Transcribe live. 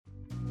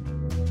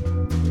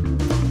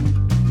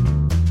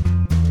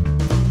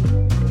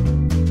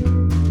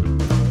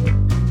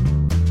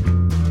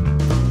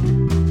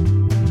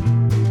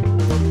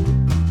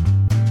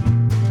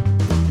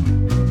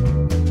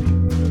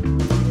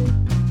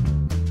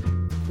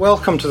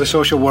Welcome to the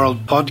Social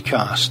World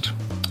podcast.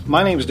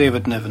 My name is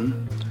David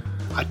Niven.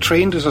 I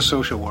trained as a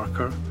social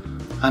worker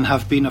and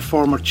have been a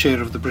former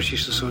chair of the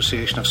British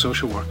Association of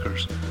Social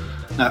Workers.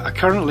 Now, I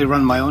currently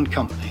run my own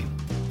company,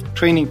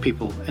 training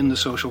people in the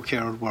social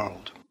care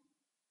world.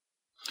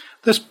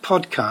 This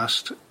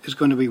podcast is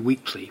going to be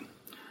weekly,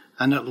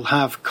 and it'll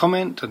have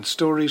comment and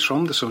stories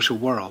from the social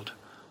world.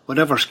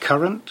 Whatever's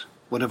current,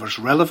 whatever's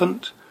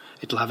relevant,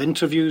 it'll have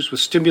interviews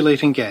with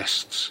stimulating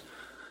guests.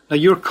 Now,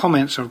 your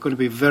comments are going to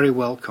be very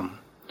welcome.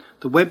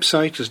 The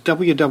website is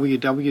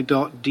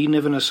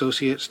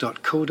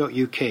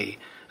www.dnivenassociates.co.uk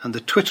and the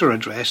Twitter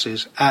address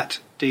is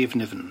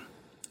 @DaveNiven.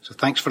 So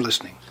thanks for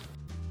listening.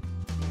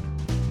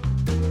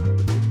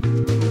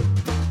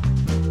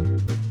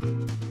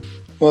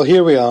 Well,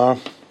 here we are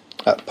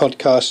at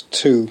podcast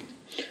 2,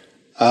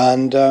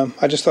 and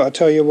I just thought I'd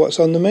tell you what's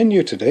on the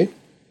menu today.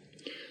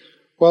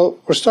 Well,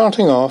 we're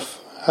starting off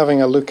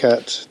having a look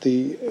at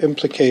the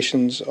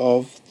implications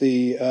of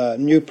the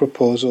new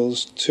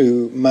proposals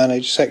to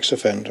manage sex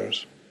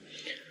offenders.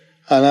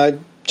 And I'd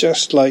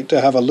just like to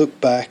have a look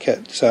back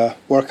at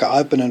work that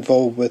I've been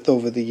involved with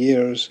over the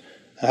years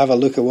and have a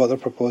look at what they're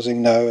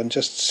proposing now and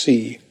just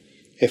see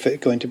if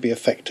it's going to be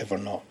effective or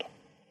not.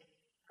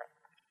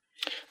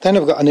 Then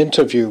I've got an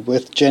interview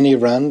with Jenny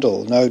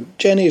Randall. Now,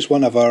 Jenny is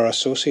one of our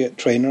associate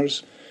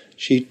trainers.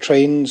 She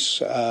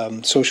trains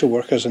social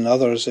workers and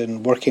others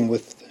in working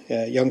with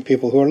young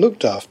people who are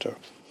looked after.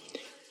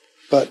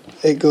 But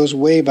it goes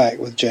way back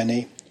with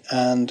Jenny,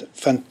 and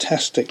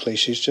fantastically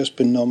she's just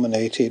been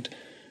nominated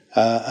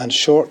and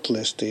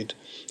shortlisted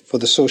for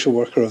the Social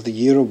Worker of the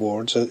Year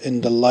Awards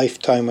in the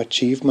Lifetime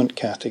Achievement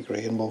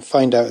category, and we'll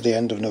find out at the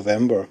end of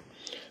November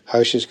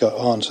how she's got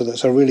on. So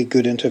that's a really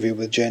good interview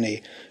with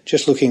Jenny,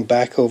 just looking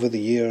back over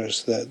the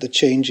years, the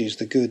changes,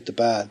 the good, the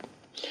bad,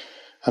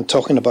 and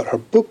talking about her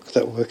book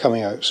that will be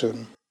coming out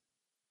soon.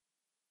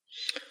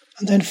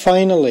 And then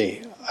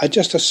finally,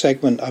 just a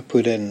segment I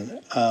put in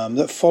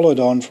that followed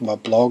on from a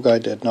blog I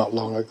did not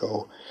long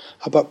ago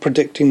about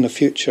predicting the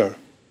future,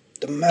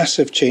 the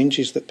massive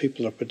changes that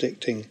people are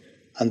predicting,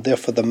 and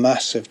therefore the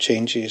massive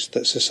changes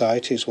that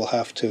societies will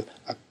have to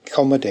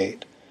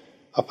accommodate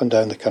up and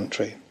down the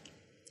country.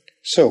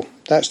 So,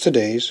 that's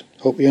today's.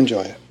 Hope you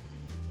enjoy it.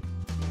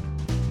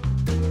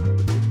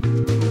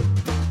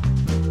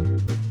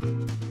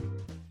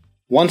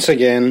 Once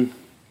again,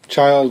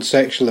 child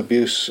sexual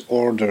abuse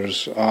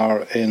orders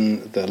are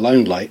in the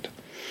limelight.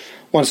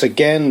 Once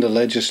again, the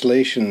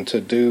legislation to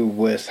do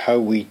with how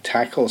we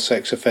tackle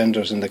sex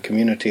offenders in the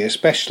community,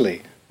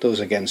 especially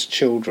those against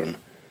children,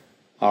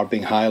 are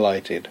being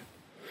highlighted.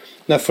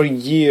 Now, for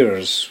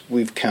years,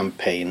 we've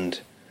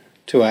campaigned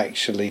to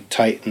actually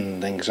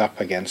tighten things up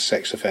against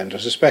sex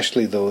offenders,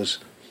 especially those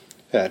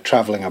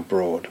travelling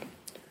abroad.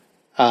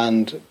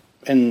 And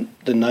in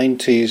the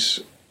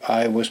 90s,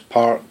 I was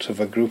part of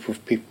a group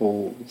of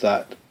people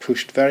that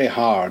pushed very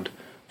hard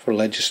for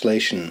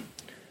legislation,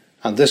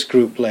 and this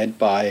group, led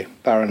by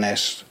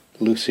Baroness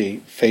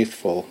Lucy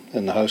Faithfull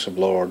in the House of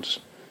Lords,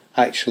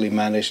 actually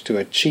managed to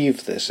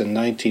achieve this in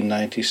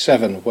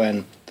 1997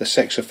 when the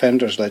sex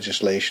offenders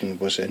legislation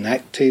was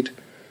enacted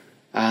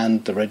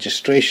and the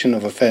registration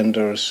of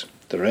offenders,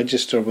 the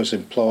register was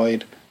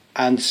employed,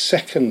 and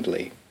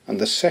secondly, and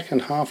the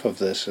second half of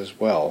this as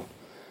well,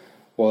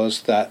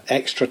 was that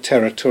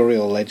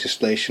extraterritorial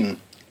legislation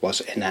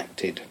was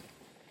enacted.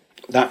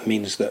 That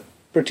means that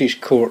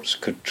British courts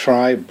could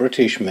try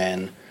British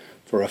men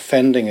for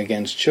offending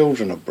against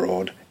children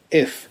abroad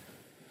if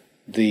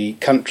the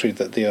country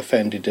that they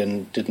offended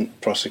in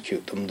didn't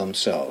prosecute them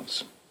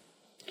themselves.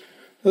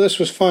 Now, this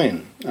was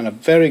fine, and a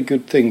very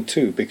good thing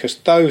too, because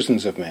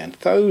thousands of men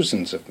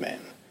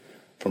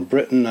from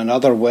Britain and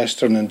other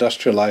Western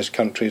industrialised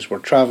countries were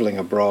travelling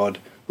abroad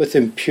with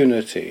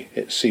impunity,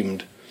 it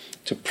seemed,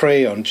 to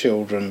prey on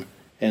children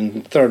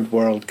in third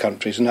world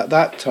countries. And at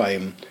that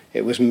time,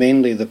 it was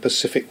mainly the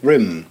Pacific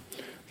Rim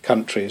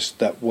countries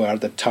that were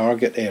the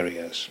target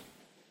areas.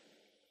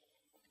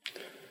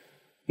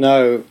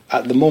 Now,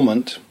 at the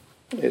moment,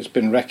 it's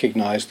been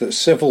recognised that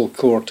civil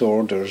court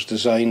orders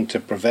designed to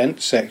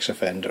prevent sex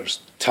offenders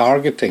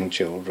targeting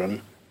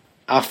children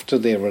after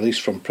they are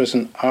released from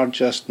prison are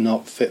just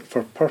not fit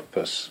for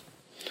purpose,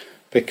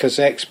 because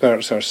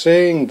experts are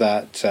saying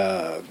that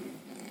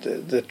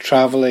the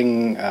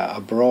travelling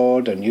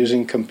abroad and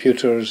using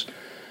computers,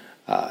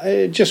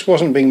 it just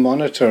wasn't being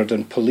monitored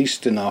and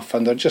policed enough,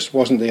 and there just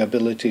wasn't the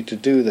ability to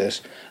do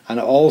this. And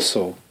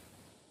also,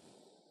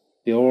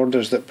 the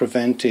orders that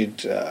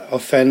prevented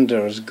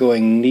offenders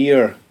going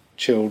near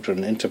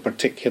children into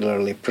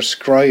particularly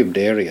prescribed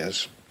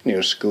areas,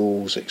 near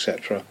schools,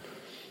 etc.,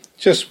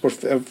 just were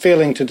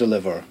failing to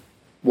deliver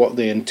what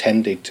they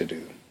intended to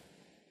do.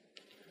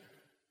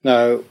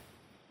 Now,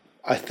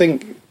 I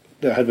think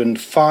there had been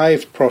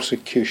 5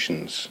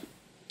 prosecutions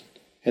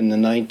in the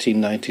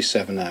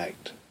 1997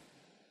 Act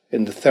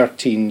in the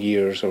 13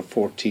 years or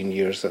 14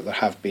 years that there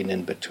have been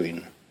in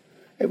between.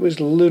 It was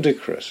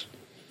ludicrous.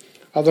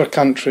 Other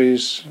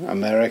countries,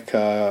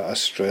 America,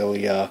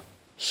 Australia,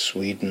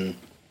 Sweden,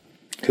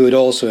 who had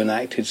also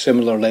enacted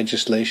similar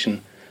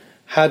legislation,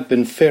 had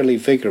been fairly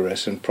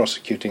vigorous in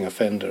prosecuting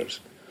offenders.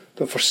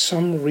 But for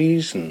some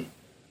reason,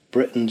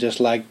 Britain just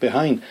lagged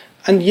behind.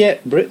 And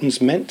yet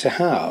Britain's meant to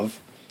have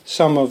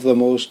some of the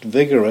most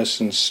vigorous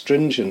and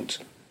stringent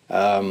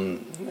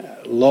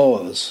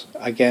laws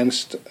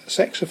against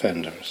sex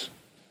offenders.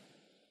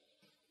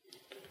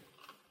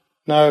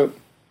 Now,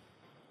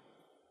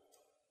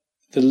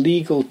 the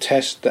legal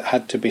test that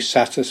had to be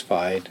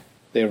satisfied,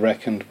 they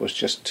reckoned, was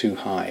just too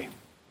high.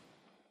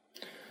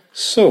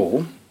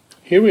 So,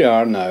 here we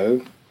are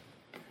now,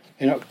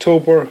 in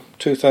October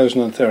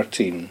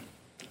 2013,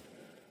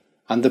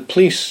 and the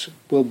police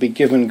will be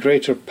given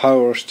greater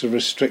powers to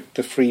restrict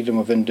the freedom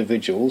of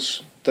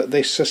individuals that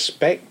they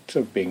suspect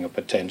of being a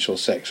potential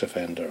sex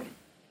offender.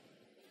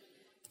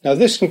 Now,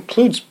 this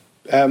includes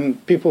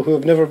people who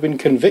have never been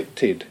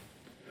convicted.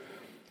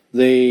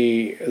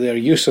 Their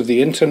use of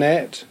the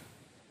internet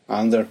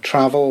and their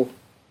travel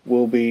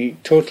will be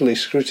totally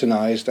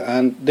scrutinised,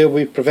 and they'll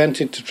be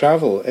prevented to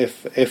travel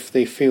if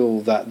they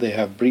feel that they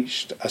have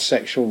breached a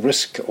sexual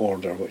risk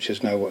order, which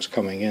is now what's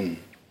coming in.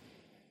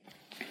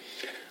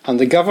 And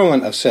the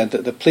government have said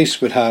that the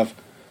police would have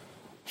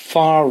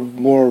far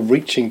more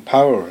reaching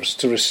powers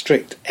to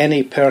restrict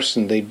any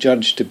person they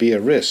judge to be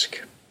a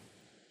risk.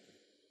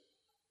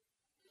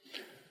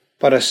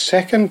 But a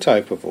second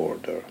type of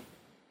order,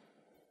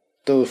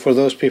 though for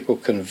those people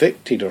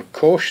convicted or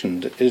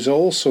cautioned, is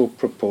also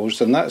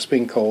proposed, and that's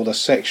been called a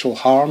sexual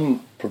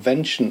harm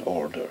prevention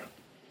order.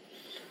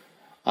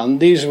 And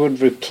these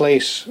would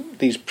replace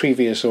these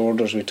previous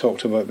orders we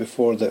talked about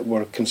before that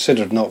were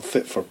considered not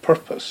fit for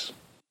purpose.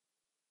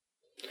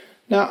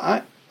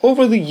 Now,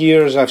 over the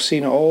years, I've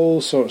seen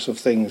all sorts of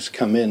things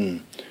come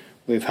in.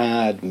 We've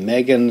had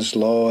Megan's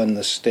Law in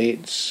the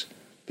States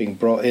being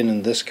brought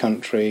in this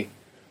country.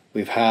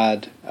 We've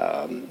had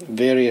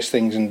various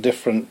things in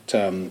different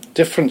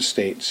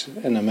states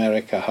in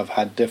America have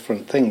had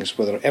different things,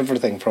 whether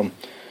everything from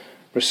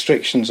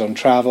restrictions on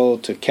travel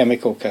to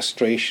chemical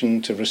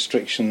castration to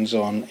restrictions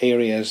on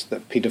areas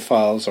that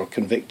paedophiles or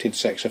convicted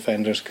sex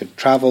offenders could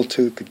travel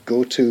to, could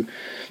go to.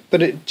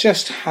 But it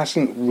just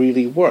hasn't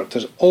really worked.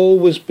 There's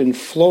always been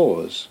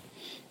flaws.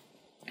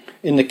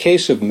 In the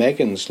case of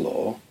Megan's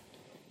Law,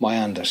 my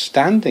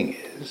understanding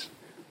is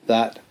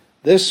that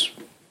this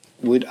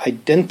would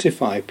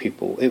identify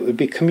people. It would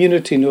be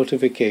community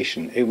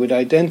notification. It would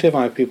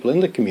identify people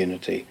in the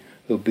community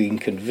who have been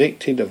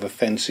convicted of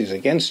offences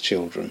against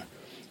children.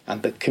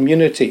 And the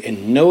community,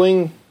 in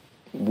knowing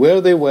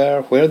where they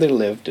were, where they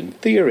lived, in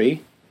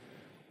theory,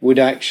 would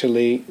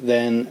actually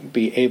then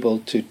be able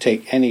to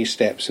take any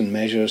steps and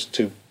measures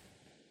to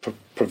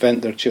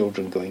prevent their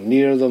children going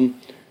near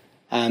them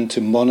and to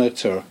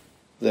monitor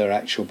their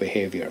actual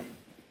behaviour.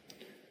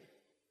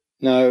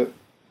 Now,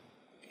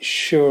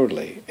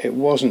 surely it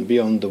wasn't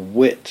beyond the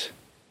wit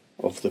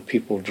of the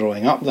people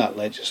drawing up that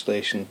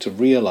legislation to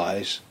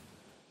realise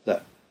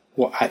that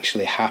what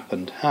actually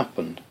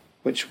happened,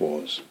 which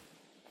was,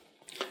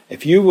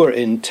 if you were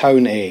in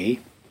Town A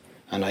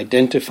and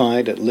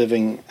identified at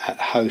living at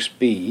House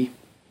B,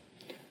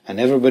 and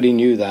everybody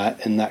knew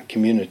that in that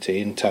community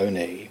in Town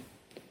A,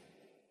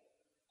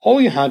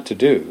 all you had to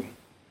do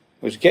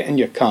was get in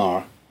your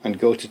car and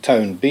go to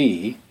Town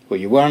B, where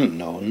you weren't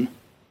known,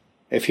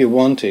 if you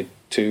wanted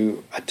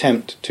to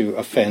attempt to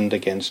offend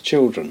against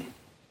children.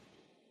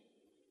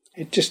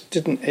 It just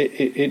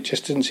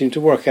didn't seem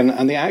to work,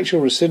 and the actual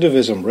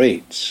recidivism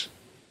rates,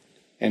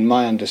 in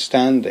my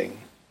understanding,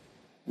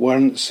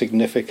 weren't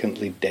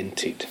significantly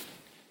dented.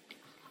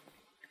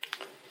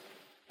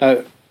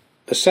 Now,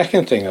 the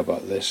second thing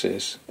about this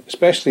is,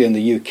 especially in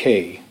the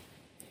UK,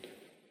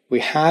 we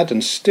had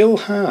and still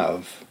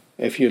have,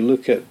 if you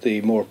look at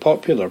the more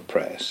popular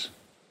press,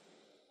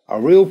 a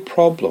real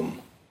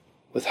problem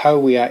with how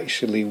we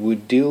actually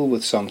would deal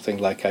with something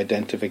like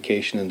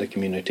identification in the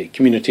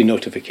community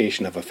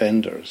notification of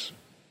offenders.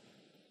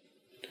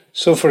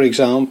 So, for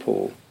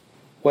example,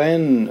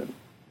 when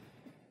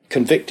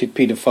convicted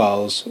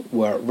paedophiles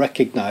were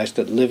recognised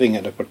at living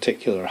at a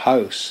particular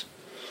house,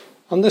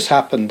 and this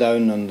happened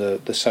down on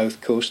the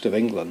south coast of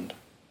England,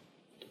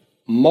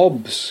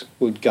 mobs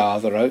would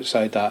gather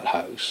outside that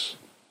house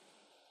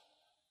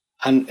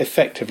and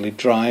effectively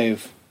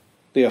drive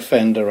the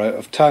offender out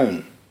of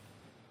town.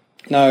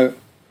 Now,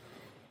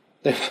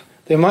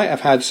 they might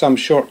have had some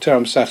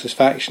short-term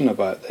satisfaction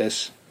about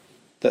this,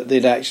 that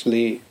they'd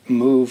actually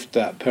moved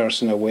that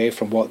person away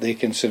from what they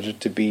considered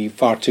to be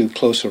far too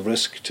close a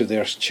risk to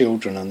their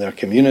children and their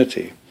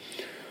community.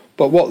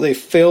 But what they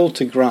failed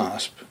to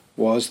grasp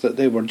was that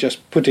they were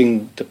just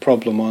putting the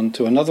problem on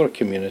to another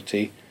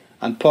community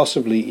and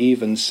possibly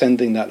even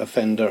sending that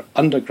offender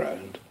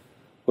underground,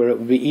 where it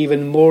would be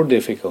even more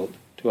difficult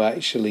to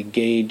actually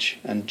gauge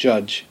and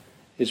judge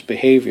his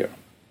behaviour.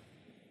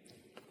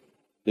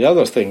 The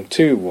other thing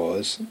too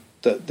was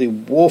that the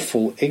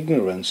woeful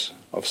ignorance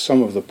of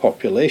some of the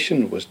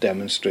population was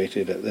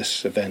demonstrated at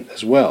this event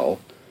as well,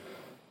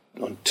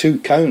 on two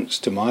counts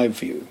to my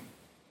view.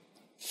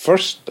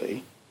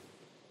 Firstly,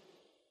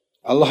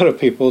 a lot of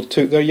people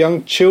took their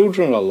young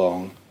children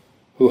along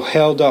who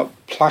held up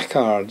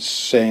placards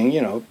saying,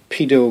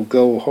 pedo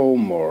go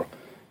home or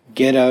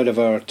get out of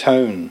our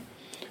town.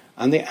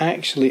 And they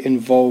actually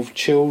involved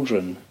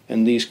children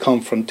in these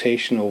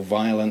confrontational,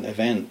 violent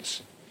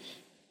events.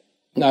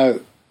 Now,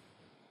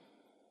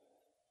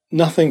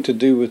 nothing to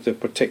do with the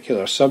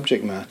particular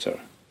subject matter,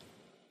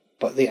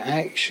 but the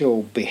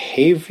actual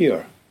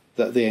behaviour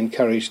that they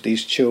encouraged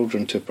these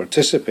children to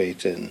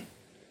participate in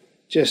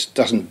just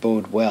doesn't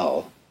bode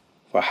well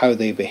for how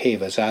they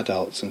behave as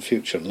adults in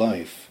future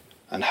life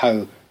and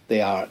how they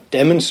are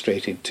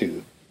demonstrated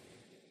to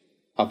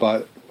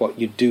about what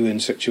you do in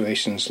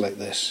situations like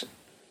this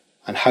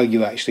and how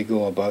you actually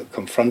go about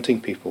confronting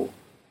people.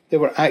 They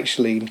were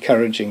actually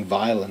encouraging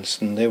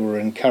violence, and they were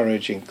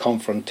encouraging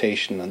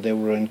confrontation, and they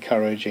were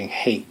encouraging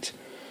hate.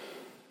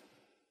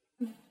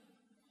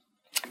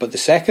 But the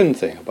second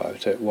thing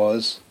about it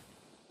was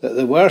that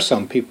there were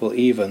some people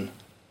even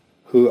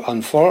who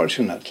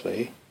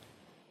unfortunately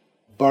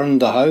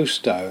burned the house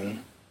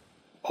down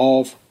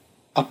of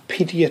a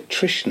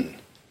paediatrician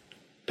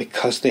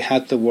because they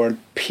had the word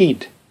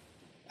ped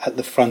at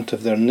the front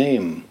of their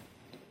name.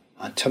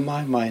 And to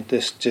my mind,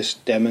 this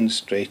just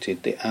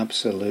demonstrated the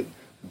absolute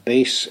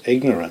base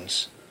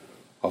ignorance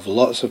of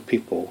lots of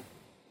people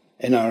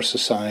in our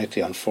society,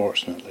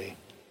 unfortunately.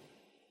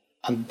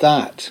 And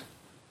that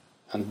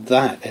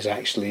is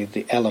actually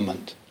the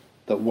element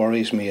that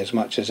worries me as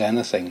much as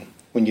anything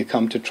when you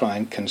come to try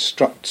and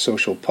construct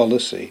social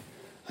policy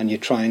and you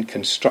try and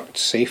construct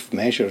safe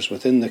measures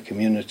within the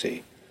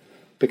community.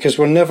 Because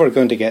we're never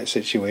going to get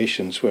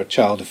situations where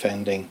child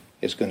offending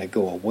is going to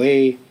go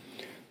away.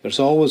 There's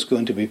always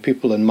going to be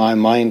people in my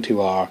mind who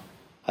are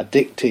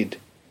addicted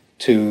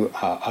to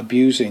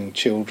abusing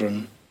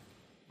children.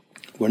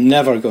 We're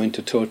never going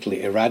to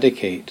totally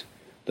eradicate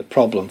the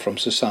problem from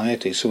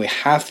society. So we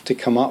have to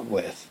come up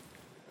with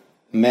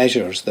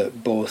measures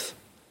that both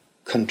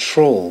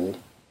control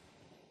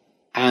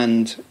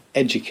and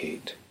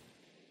educate.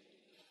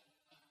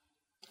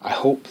 I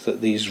hope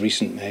that these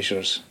recent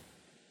measures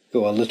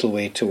go a little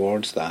way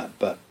towards that,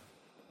 but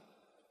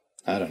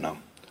I don't know.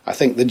 I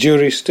think the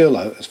jury's still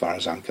out as far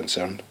as I'm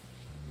concerned.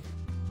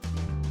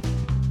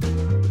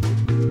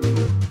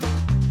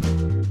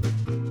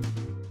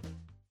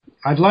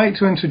 I'd like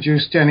to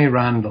introduce Jenny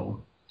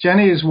Randall.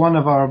 Jenny is one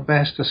of our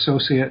best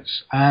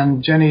associates,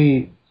 and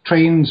Jenny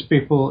trains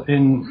people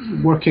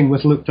in working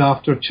with looked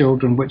after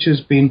children, which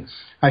has been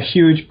a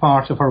huge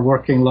part of her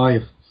working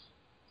life.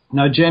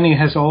 Now, Jenny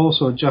has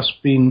also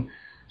just been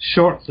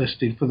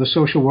shortlisted for the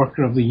Social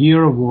Worker of the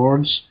Year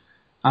Awards,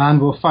 and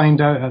we'll find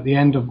out at the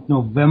end of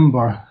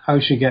November how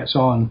she gets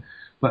on.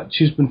 But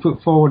she's been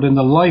put forward in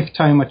the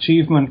Lifetime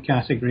Achievement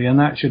category, and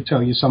that should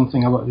tell you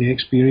something about the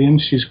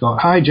experience she's got.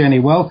 Hi, Jenny,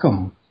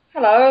 welcome.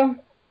 Hello.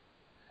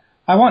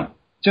 I want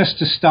just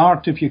to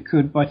start, if you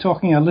could, by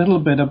talking a little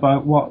bit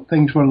about what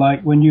things were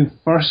like when you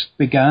first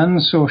began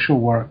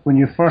social work, when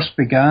you first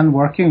began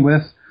working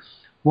with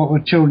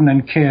children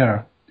in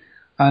care.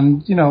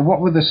 And, what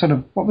was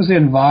the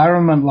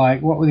environment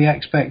like? What were the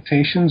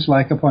expectations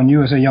like upon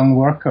you as a young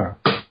worker?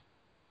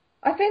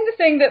 I think the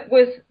thing that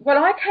was,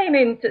 I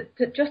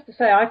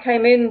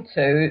came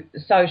into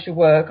social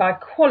work, I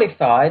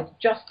qualified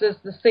just as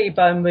the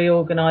CBOME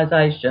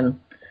reorganisation.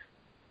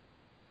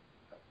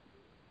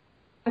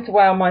 Went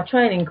away on my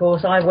training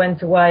course. I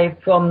went away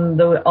from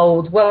the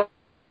old world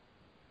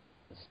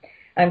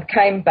and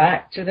came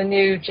back to the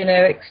new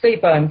generic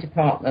CBOME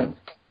department.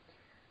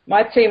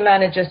 My team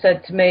manager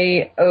said to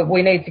me,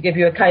 we need to give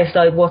you a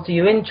caseload, what are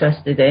you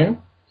interested in?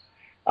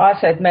 I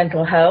said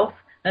mental health,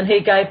 and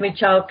he gave me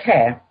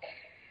childcare.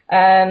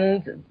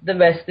 And the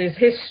rest is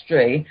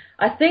history.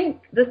 I think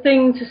the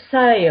thing to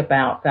say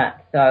about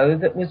that, though,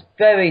 that was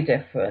very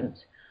different,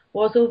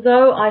 was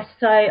although I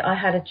say I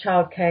had a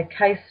childcare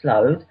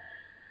caseload,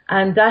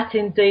 and that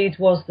indeed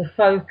was the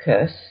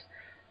focus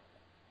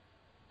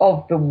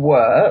of the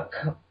work,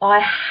 I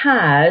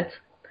had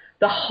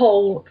the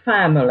whole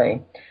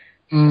family.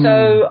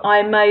 So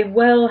I may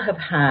well have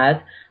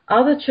had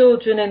other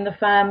children in the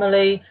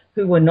family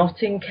who were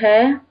not in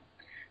care.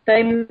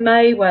 They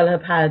may well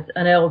have had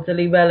an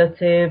elderly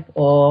relative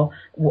or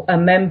a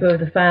member of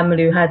the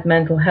family who had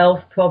mental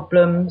health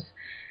problems.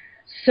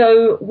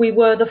 So we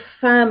were the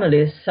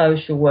family's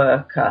social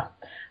worker.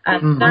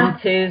 And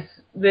that is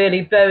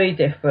really very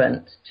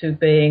different to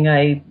being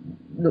a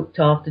looked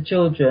after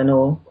children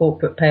or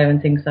corporate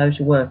parenting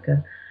social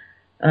worker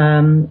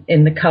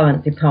in the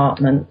current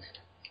department.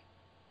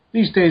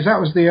 These days, that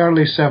was the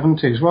early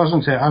 70s,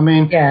 wasn't it? I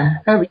mean, yeah.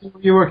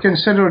 You were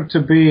considered to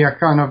be a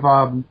kind of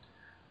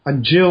a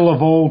Jill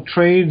of all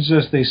trades,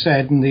 as they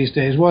said in these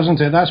days,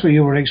 wasn't it? That's what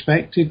you were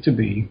expected to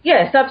be.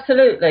 Yes,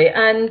 absolutely.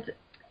 And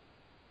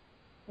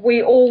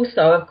we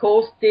also, of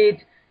course,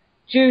 did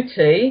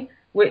duty,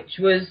 which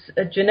was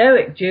a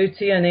generic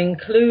duty and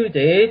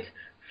included,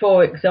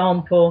 for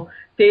example,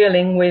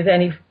 dealing with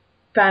any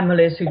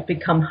families who'd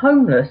become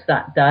homeless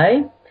that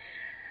day.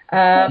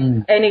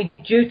 Any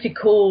duty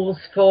calls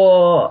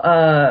for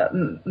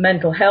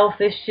mental health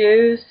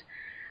issues,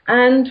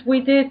 and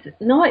we did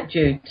night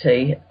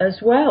duty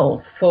as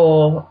well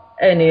for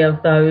any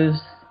of those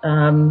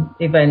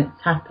events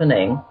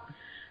happening.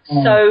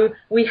 So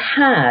we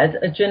had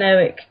a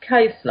generic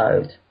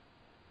caseload.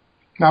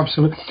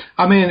 Absolutely.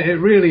 I mean, it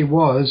really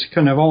was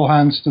kind of all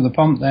hands to the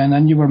pump then,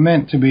 and you were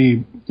meant to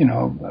be, you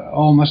know,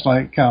 almost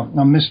like a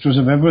mistress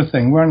of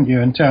everything, weren't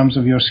you, in terms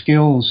of your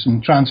skills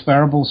and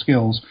transferable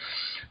skills.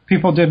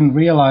 People didn't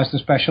realize the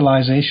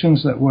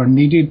specializations that were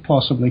needed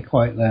possibly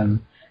quite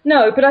then.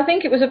 No, but I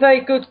think it was a very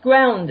good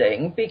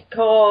grounding,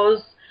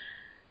 because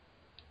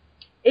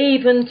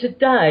even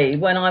today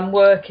when I'm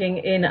working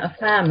in a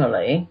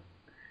family,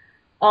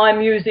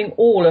 I'm using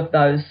all of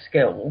those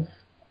skills,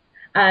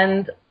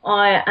 and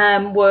I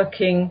am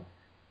working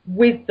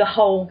with the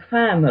whole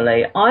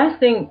family. I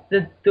think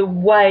that the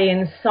way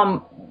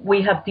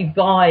we have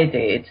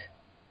divided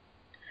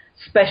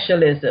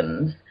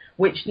specialisms,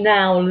 which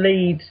now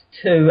leads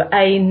to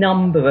a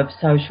number of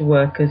social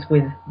workers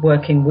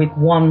working with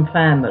one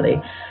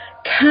family,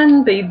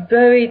 can be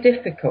very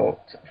difficult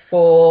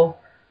for,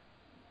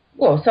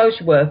 well,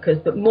 social workers,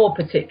 but more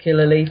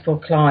particularly for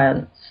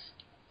clients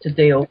to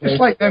deal with. It's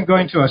like them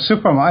going to a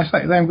supermarket. It's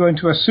like them going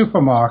to a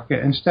supermarket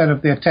instead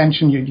of the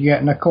attention you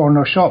get in a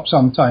corner shop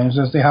sometimes,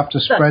 as they have to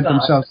spread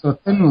themselves so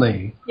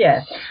thinly.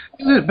 Yes.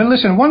 But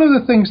listen, one of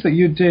the things that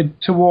you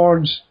did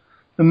towards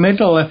the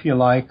middle, if you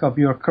like, of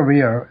your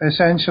career,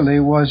 essentially,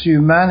 was you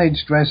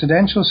managed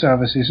residential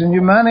services, and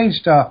you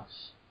managed a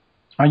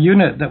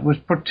unit that was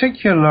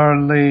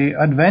particularly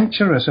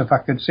adventurous, if I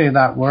could say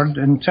that word,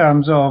 in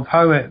terms of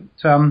how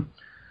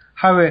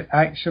it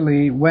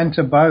actually went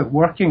about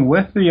working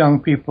with the young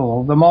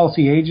people, the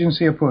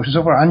multi-agency approach and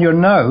so forth. And you're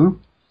now,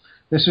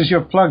 this is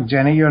your plug,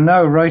 Jenny, you're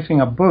now writing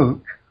a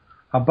book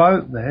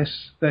about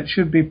this that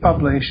should be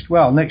published,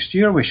 well, next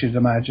year, we should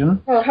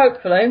imagine. Well,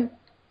 hopefully.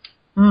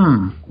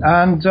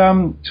 And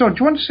so do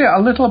you want to say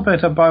a little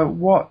bit about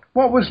what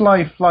was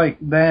life like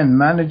then,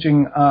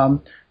 managing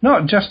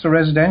not just a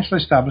residential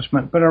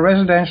establishment, but a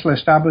residential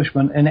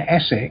establishment in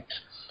Essex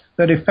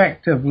that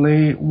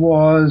effectively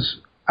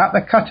was at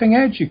the cutting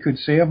edge, you could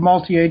say, of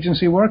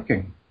multi-agency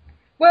working?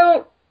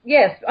 Well,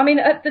 yes. I mean,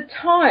 at the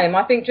time,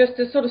 I think just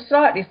to sort of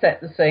slightly set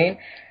the scene,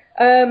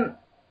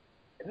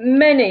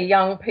 many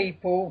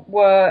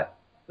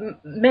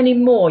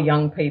more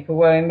young people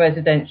were in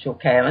residential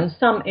care, and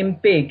some in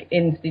big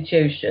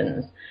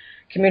institutions,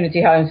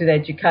 community homes with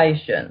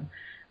education.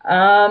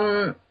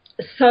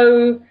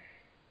 So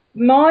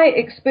my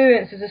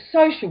experience as a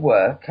social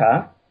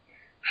worker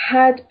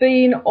had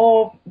been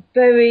of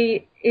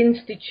very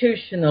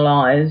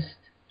institutionalised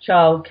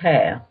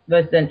childcare,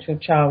 residential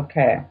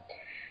childcare.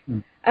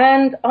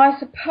 And I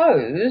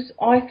suppose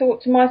I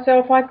thought to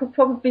myself I could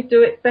probably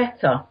do it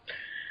better.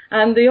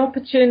 And the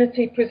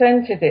opportunity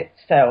presented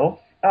itself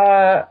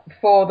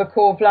for the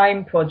Corve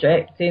Lane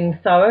project in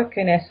Thurrock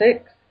in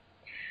Essex,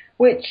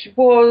 which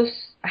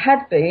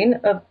had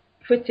been a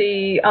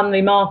pretty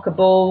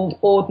unremarkable,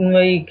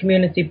 ordinary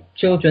community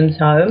children's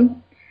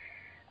home.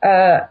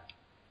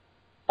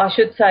 I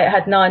should say it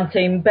had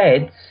 19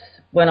 beds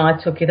when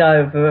I took it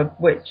over,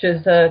 which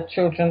as a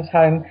children's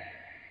home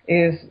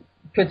is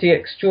pretty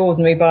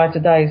extraordinary by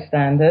today's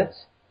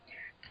standards.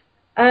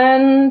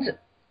 And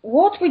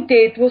what we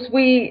did was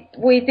we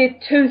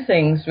did two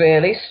things,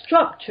 really.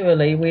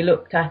 Structurally, we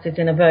looked at it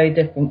in a very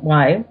different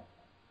way.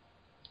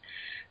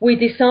 We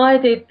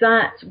decided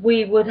that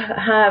we would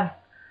have,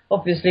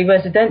 obviously,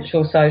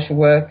 residential social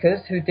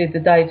workers who did the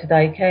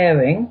day-to-day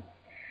caring,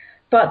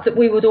 but that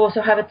we would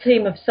also have a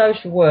team of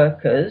social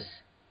workers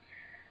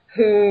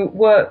who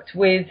worked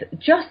with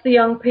just the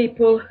young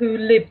people who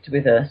lived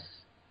with us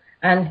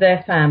and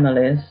their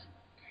families.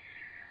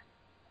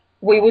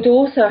 We would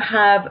also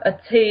have a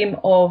team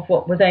of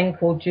what were then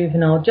called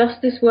juvenile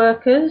justice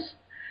workers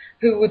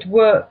who would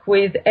work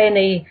with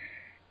any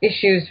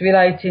issues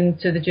relating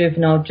to the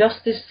juvenile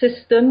justice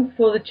system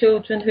for the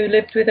children who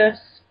lived with us.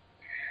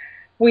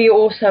 We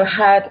also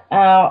had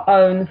our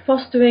own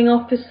fostering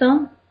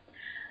officer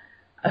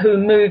who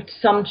moved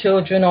some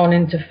children on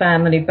into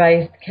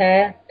family-based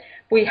care.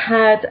 We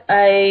had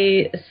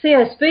a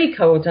CSV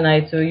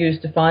coordinator who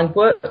used to find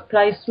work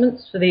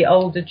placements for the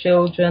older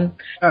children.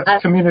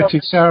 Community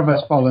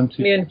service volunteers.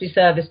 Community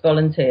service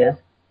volunteers.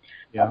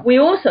 Yeah. We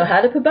also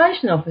had a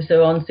probation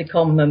officer on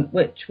secondment,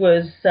 which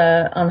was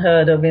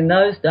unheard of in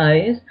those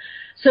days.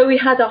 So we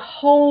had a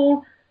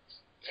whole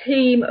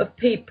team of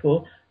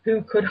people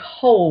who could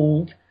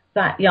hold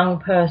that young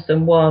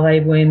person while they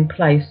were in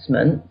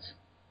placement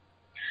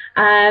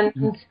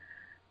and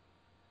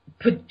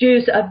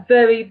produce a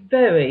very,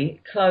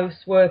 very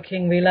close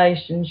working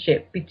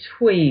relationship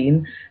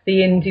between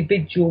the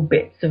individual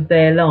bits of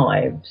their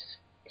lives.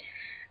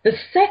 The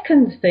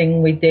second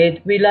thing we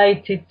did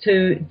related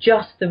to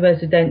just the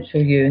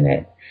residential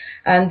unit,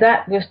 and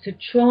that was to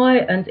try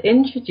and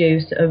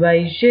introduce a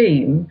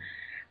regime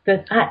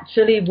that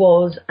actually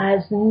was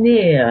as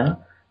near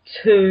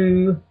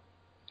to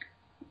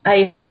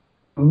a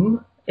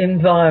home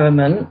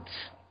environment.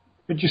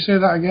 Could you say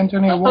that again,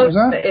 Jenny? What was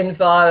that?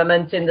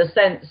 Environment, in the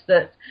sense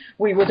that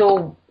we would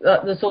all,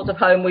 the sort of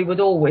home we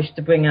would all wish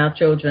to bring our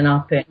children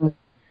up in.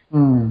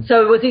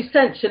 So it was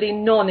essentially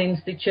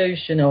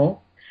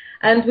non-institutional.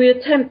 And we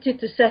attempted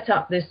to set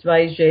up this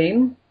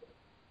regime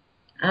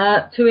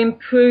to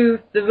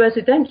improve the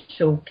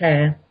residential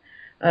care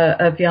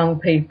of young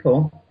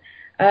people.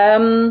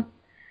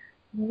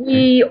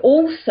 We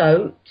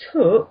also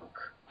took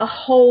a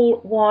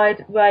whole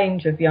wide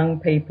range of young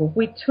people.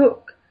 We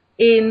took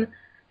in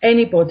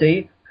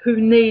anybody who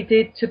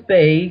needed to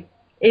be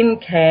in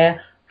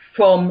care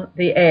from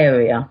the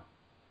area.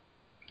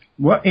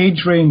 What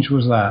age range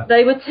was that?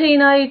 They were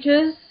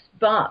teenagers,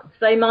 but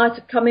they might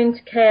have come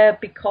into care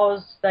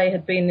because they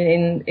had been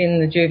in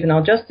the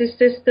juvenile justice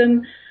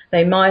system.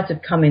 They might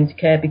have come into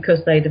care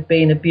because they'd have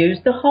been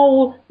abused. The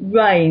whole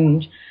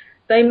range.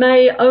 They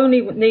may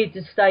only need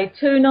to stay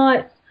 2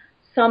 nights.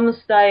 Some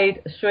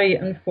stayed 3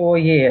 and 4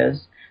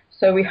 years.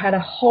 So we had a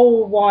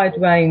whole wide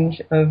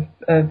range of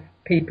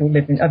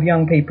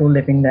young people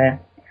living there.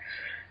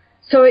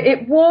 So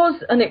it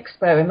was an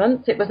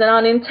experiment. It was an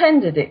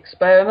unintended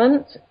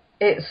experiment.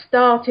 It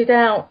started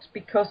out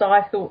because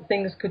I thought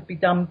things could be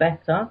done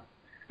better,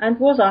 and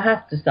was, I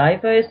have to say,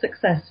 very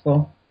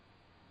successful.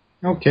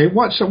 Okay,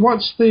 what's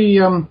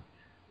the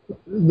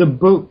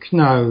book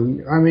now?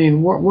 I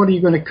mean, what are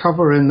you going to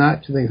cover in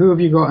that today? Who have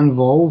you got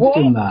involved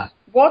in that?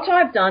 What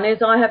I've done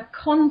is I have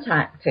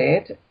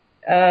contacted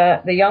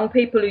the young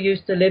people who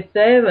used to live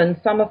there and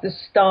some of the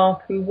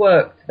staff who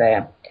worked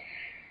there.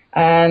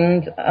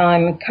 And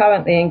I'm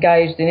currently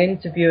engaged in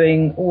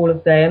interviewing all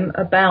of them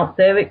about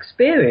their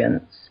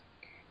experience.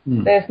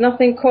 There's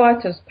nothing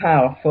quite as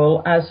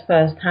powerful as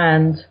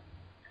first-hand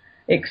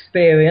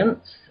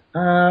experience,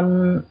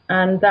 and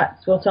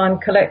that's what I'm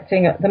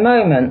collecting at the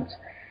moment.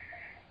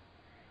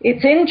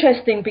 It's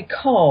interesting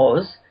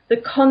because the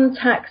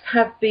contacts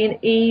have been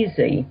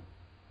easy,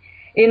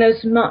 in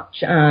as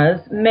much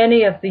as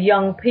many of the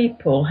young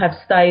people have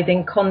stayed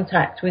in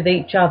contact with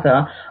each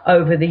other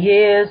over the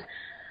years,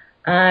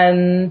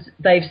 and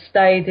they've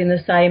stayed in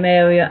the same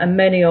area, and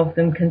many of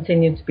them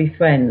continue to be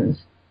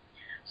friends.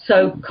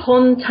 So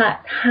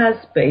contact has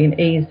been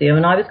easier,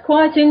 and I was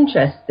quite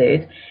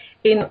interested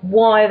in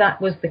why that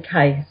was the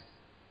case.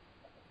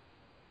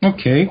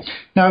 Okay.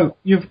 Now,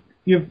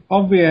 you've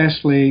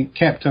obviously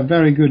kept a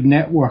very good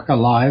network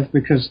alive,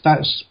 because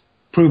that's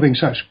proving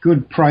such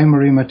good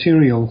primary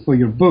material for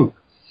your book.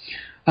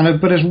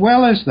 But as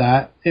well as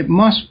that, it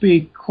must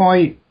be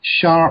quite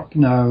sharp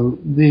now,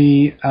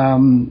 the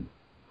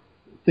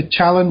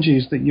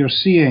challenges that you're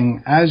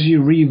seeing as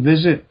you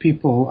revisit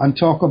people and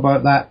talk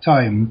about that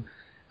time,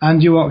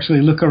 and you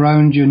actually look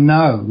around you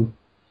now.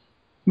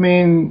 I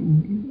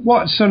mean,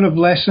 what sort of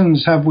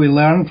lessons have we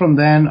learned from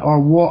then,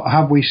 or what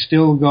have we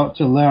still got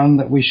to learn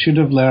that we should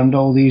have learned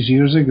all these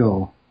years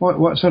ago?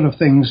 What sort of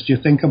things do you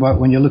think about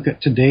when you look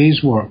at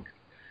today's work?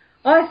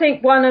 I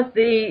think one of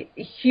the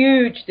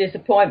huge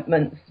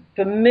disappointments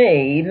for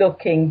me,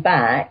 looking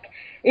back,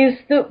 is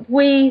that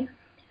we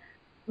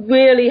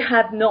really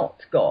have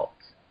not got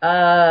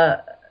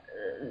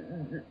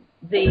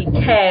the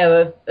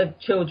care of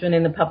children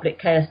in the public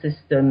care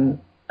system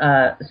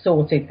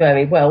sorted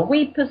very well.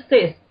 We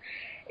persist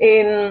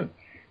in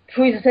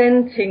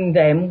presenting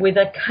them with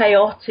a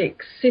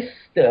chaotic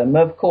system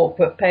of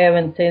corporate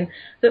parenting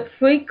that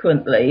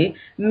frequently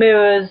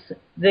mirrors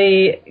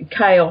the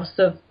chaos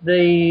of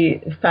the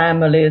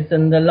families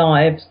and the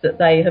lives that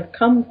they have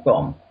come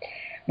from.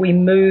 We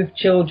move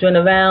children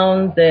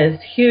around. There's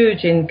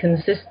huge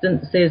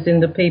inconsistencies in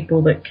the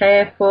people that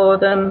care for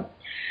them.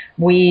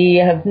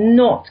 We have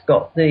not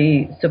got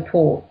the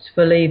support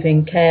for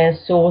leaving care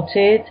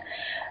sorted,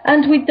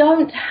 and we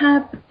don't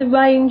have the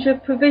range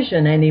of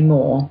provision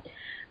anymore.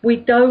 We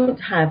don't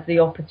have the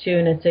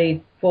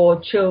opportunity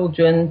for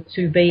children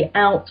to be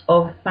out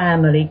of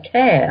family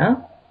care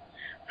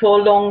for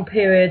long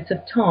periods of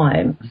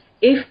time,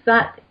 if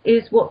that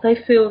is what they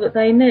feel that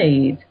they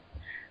need.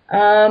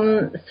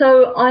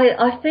 So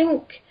I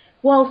think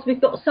whilst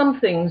we've got some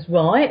things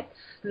right,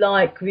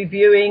 like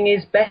reviewing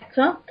is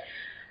better,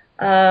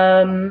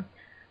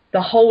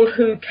 the whole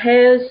Who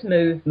Cares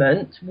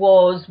movement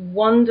was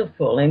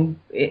wonderful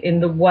in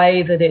the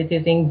way that it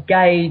has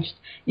engaged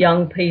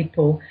young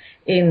people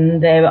in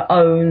their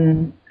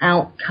own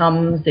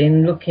outcomes,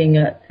 in looking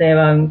at their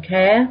own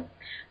care.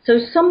 So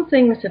some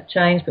things have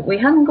changed, but we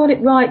haven't got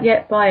it right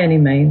yet by any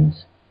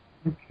means.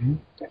 Okay.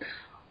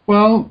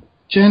 Well,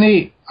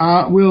 Jenny,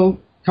 we'll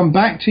come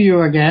back to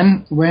you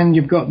again when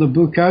you've got the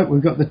book out.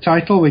 We've got the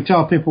title. We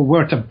tell people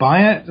where to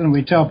buy it, and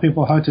we tell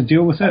people how to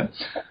deal with it.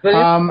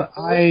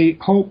 I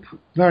hope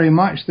very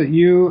much that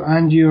you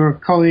and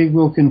your colleague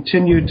will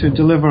continue to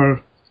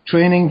deliver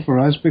training for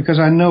us, because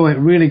I know it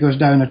really goes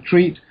down a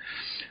treat.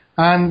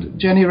 And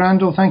Jenny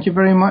Randall, thank you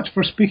very much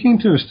for speaking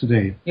to us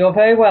today. You're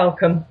very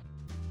welcome.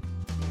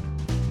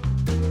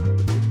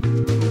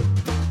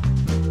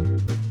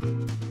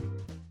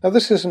 Now,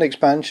 this is an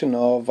expansion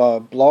of a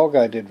blog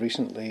I did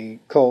recently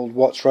called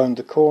What's Round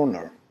the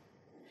Corner.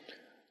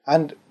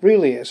 And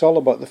really, it's all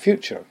about the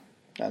future,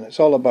 and it's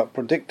all about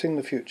predicting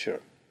the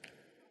future.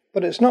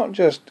 But it's not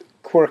just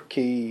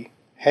quirky,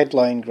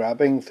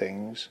 headline-grabbing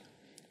things.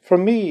 For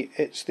me,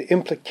 it's the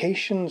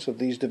implications of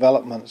these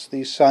developments,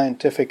 these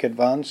scientific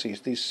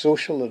advances, these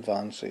social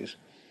advances,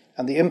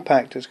 and the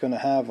impact it's going to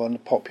have on the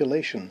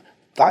population.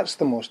 That's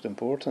the most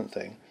important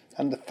thing,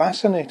 and the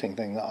fascinating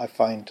thing that I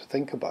find to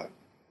think about.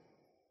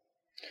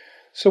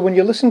 So when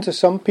you listen to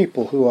some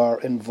people who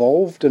are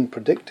involved in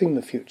predicting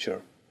the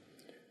future,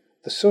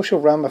 the social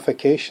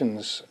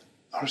ramifications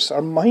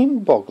are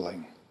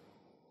mind-boggling.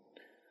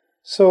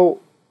 So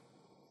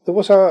there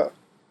was a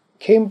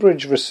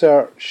Cambridge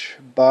research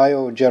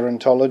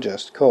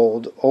biogerontologist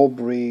called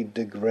Aubrey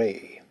de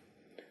Grey,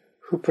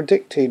 who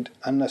predicted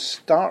a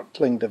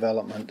startling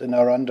development in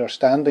our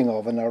understanding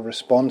of and our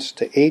response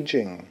to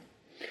aging.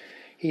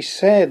 He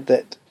said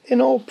that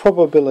in all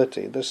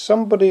probability there's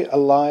somebody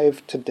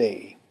alive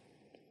today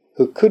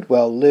who could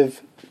well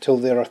live till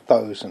they're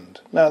 1,000.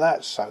 Now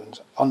that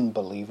sounds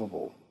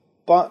unbelievable,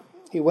 but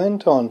he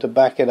went on to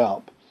back it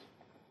up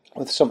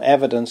with some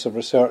evidence of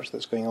research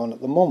that's going on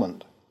at the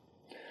moment.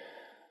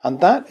 And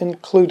that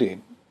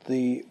included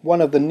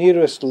one of the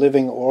nearest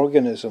living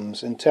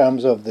organisms in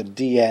terms of the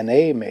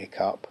DNA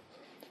makeup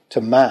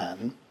to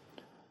man,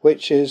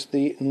 which is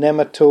the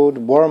nematode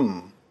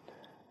worm.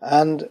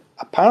 And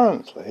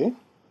apparently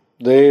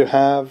they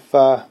have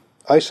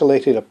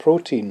isolated a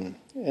protein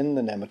in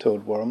the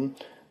nematode worm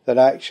that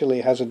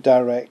actually has a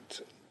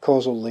direct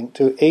causal link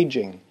to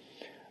aging.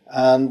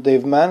 And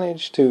they've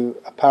managed to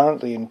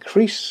apparently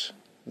increase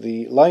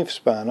the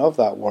lifespan of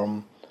that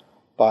worm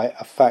by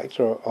a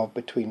factor of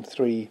between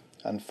 3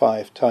 and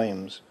 5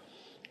 times.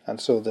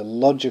 And so the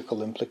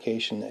logical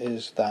implication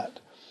is that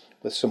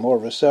with some more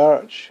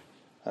research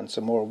and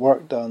some more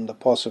work done, the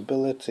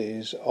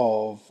possibilities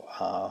of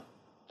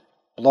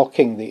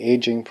blocking the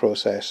aging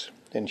process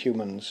in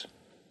humans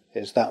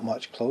is that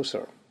much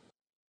closer.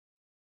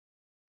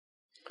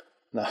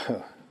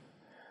 Now,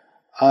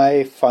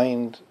 I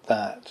find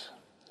that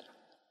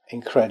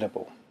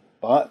incredible.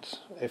 But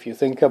if you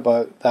think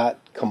about that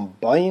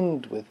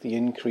combined with the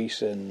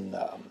increase in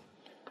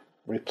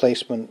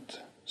replacement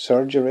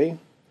surgery,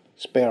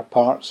 spare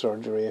part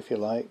surgery if you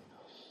like,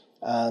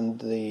 and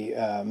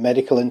the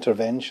medical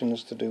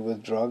interventions to do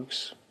with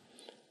drugs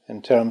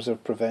in terms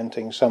of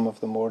preventing some of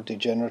the more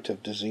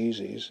degenerative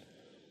diseases,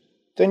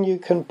 then you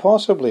can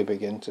possibly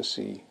begin to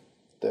see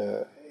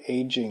the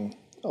aging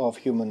of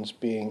humans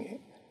being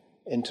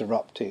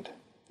interrupted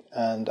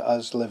and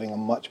us living a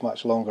much,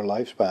 much longer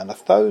lifespan.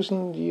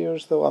 1,000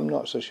 years, though, I'm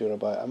not so sure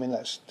about. I mean,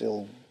 that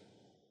still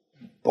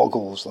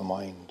boggles the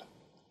mind.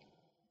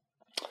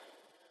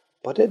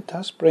 But it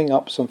does bring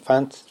up some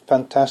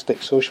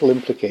fantastic social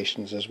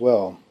implications as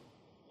well.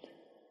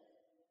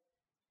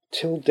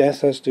 Till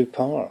death us do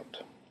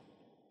part.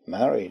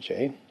 Marriage,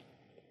 eh?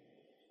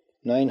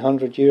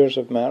 900 years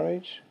of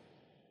marriage?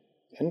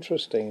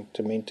 Interesting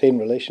to maintain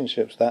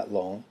relationships that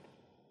long.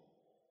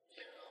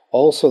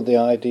 Also the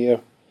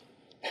idea,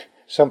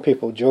 some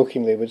people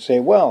jokingly would say,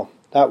 well,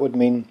 that would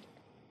mean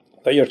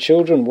that your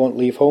children won't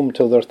leave home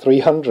till they're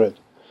 300,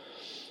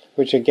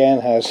 which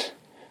again has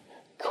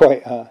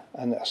quite a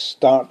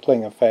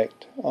startling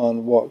effect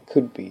on what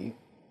could be.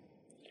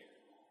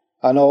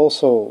 And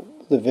also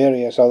the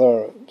various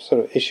other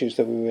sort of issues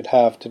that we would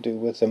have to do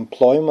with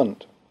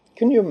employment.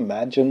 Can you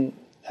imagine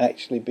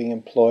actually being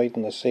employed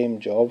in the same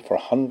job for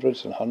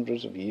hundreds and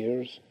hundreds of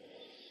years?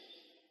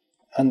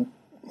 And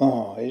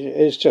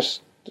it's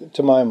just,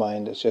 to my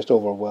mind, it's just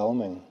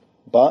overwhelming.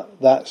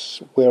 But that's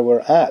where we're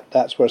at.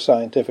 That's where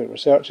scientific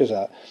research is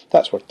at.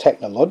 That's where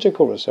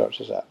technological research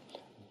is at.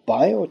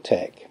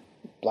 Biotech,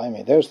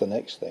 blimey, there's the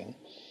next thing.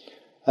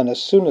 And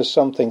as soon as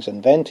something's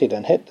invented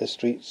and hit the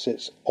streets,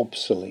 it's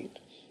obsolete.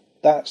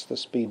 That's the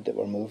speed that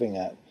we're moving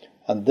at.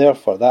 And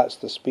therefore, that's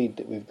the speed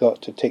that we've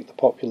got to take the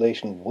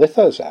population with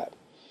us at.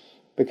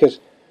 Because,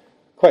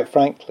 quite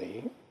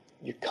frankly,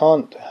 you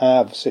can't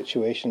have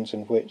situations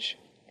in which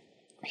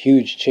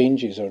huge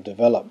changes are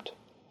developed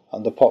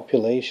and the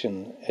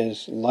population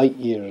is light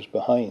years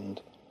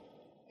behind.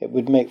 It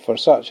would make for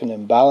such an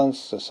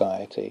imbalanced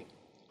society,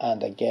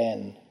 and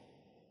again,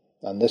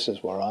 and this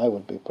is where I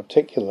would be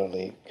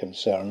particularly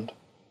concerned,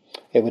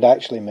 it would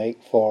actually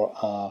make for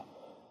a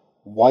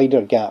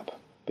wider gap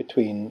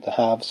between the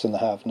haves and the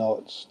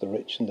have-nots, the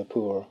rich and the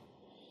poor.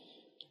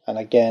 And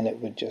again, it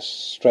would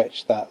just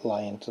stretch that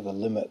line to the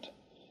limit,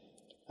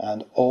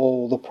 and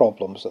all the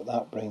problems that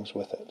that brings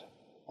with it,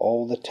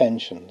 all the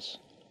tensions,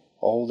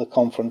 all the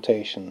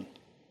confrontation,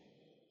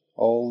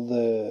 all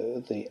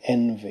the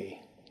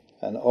envy,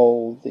 and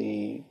all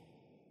the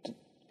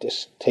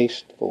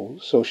distasteful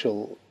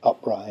social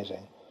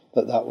uprising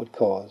that would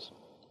cause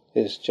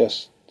is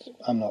just,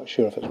 I'm not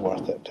sure if it's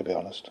worth it, to be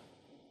honest.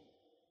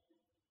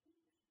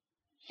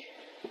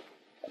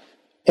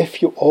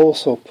 If you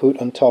also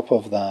put on top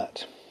of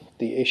that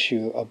the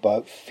issue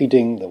about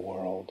feeding the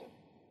world,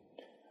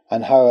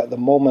 and how at the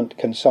moment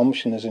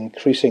consumption is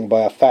increasing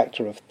by a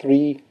factor of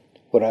 3,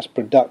 whereas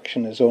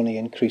production is only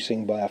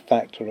increasing by a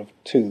factor of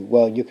 2.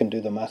 Well, you can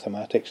do the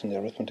mathematics and the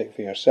arithmetic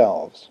for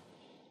yourselves.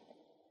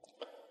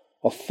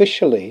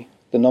 Officially,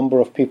 the number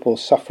of people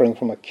suffering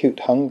from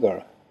acute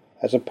hunger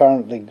has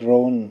apparently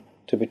grown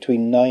to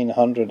between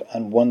 900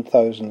 and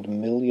 1,000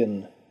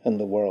 million in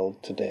the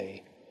world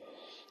today.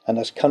 And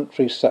as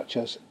countries such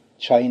as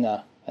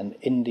China and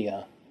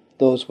India,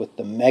 those with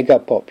the mega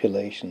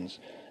populations,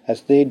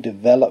 as they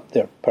develop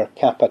their per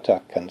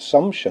capita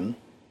consumption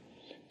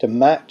to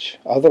match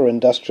other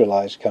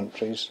industrialized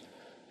countries,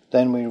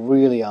 then we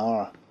really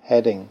are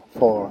heading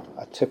for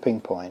a tipping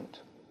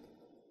point.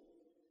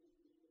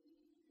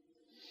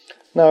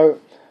 Now,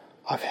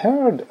 I've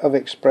heard of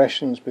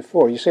expressions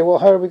before. You say, well,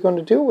 how are we going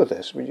to deal with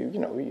this?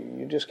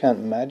 You just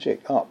can't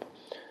magic up.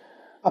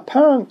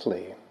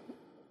 Apparently,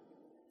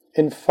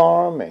 in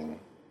farming,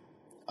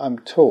 I'm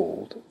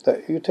told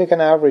that you take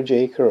an average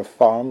acre of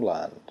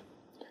farmland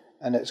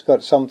and it's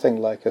got something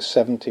like a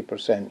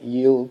 70%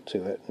 yield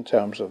to it in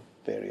terms of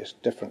various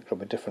different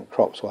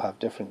crops will have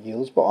different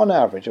yields, but on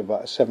average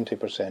about a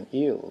 70%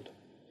 yield.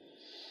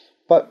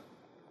 But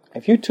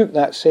if you took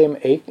that same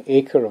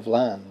acre of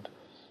land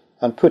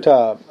and put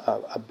a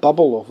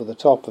bubble over the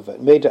top of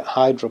it, made it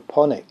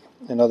hydroponic,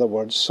 in other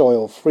words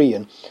soil-free,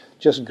 and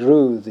just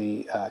grew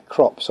the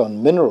crops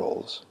on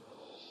minerals,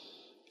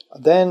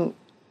 then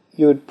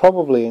you would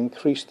probably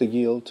increase the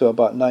yield to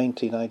about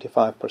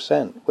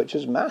 90-95%, which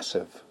is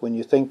massive when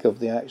you think of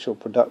the actual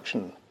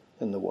production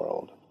in the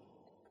world.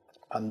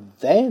 And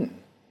then,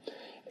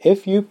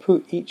 if you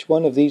put each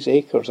one of these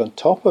acres on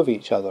top of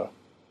each other,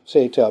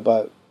 say to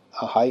about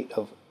a height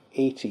of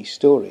 80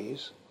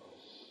 stories,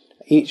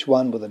 each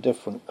one with a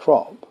different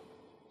crop,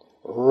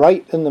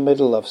 right in the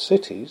middle of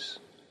cities,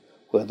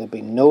 where there'd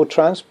be no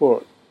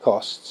transport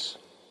costs,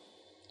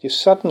 you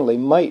suddenly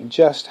might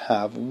just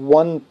have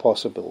one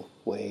possible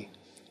way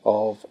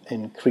of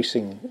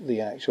increasing the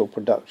actual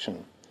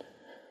production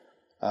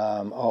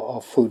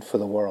of food for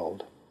the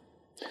world.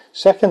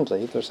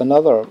 Secondly, there's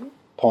another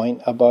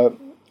point about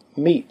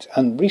meat,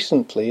 and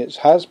recently it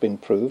has been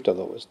proved,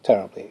 although it was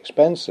terribly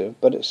expensive,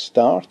 but it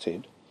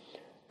started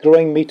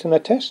growing meat in a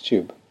test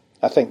tube.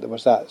 I think there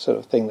was that sort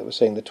of thing that was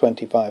saying the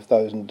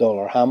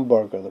 $25,000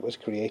 hamburger that was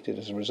created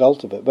as a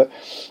result of it, but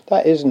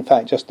that is in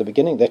fact just the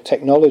beginning. The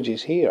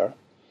technology's here,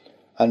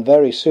 and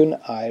very soon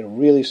I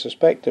really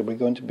suspect that we're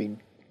going to be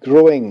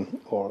growing,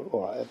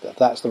 or if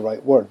that's the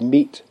right word,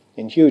 meat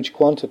in huge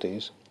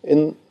quantities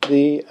in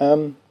the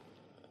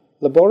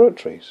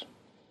laboratories.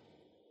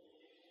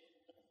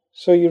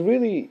 So you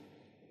really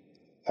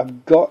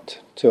have got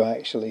to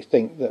actually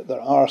think that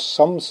there are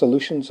some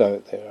solutions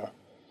out there,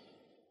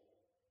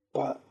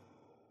 but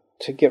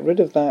to get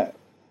rid of that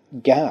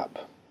gap,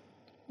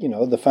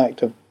 the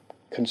fact of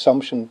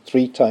consumption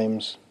 3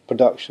 times,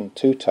 production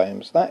 2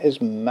 times, that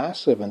is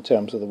massive in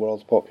terms of the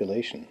world's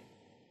population.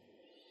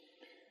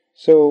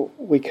 So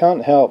we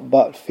can't help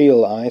but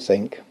feel, I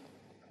think,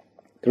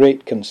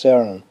 great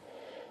concern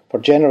for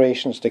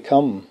generations to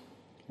come,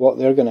 what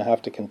they're going to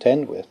have to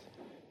contend with.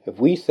 If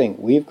we think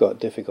we've got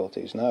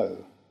difficulties now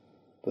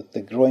with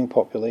the growing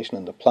population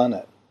on the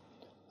planet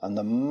and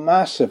the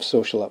massive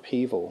social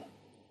upheaval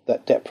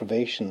that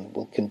deprivation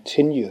will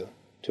continue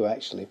to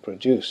actually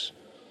produce,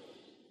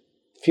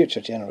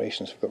 future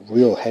generations have got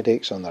real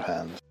headaches on their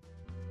hands.